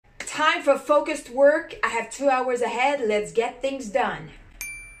time for focused work. I have 2 hours ahead. Let's get things done.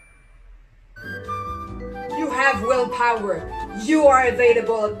 You have willpower. You are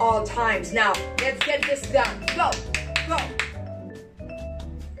available at all times. Now, let's get this done. Go, go.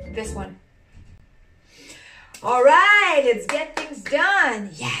 This one. All right, let's get things done.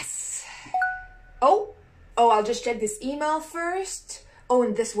 Yes. Oh, I'll just check this email first. Oh,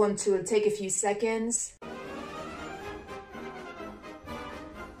 and this one too. It'll take a few seconds.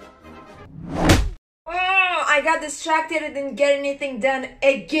 Oh, I got distracted and didn't get anything done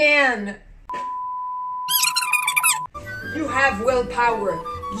again. You have willpower.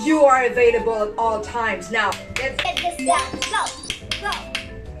 You are available at all times. Now, let's get this done. Go, go.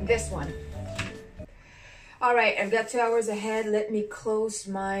 This one. All right, I've got 2 hours ahead. Let me close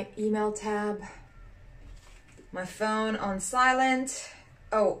my email tab. My phone on silent.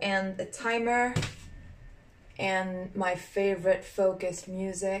 Oh, and the timer. And my favorite focused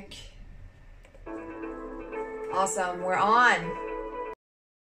music. Awesome, we're on.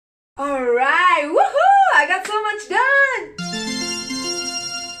 All right, woohoo! I got so much done.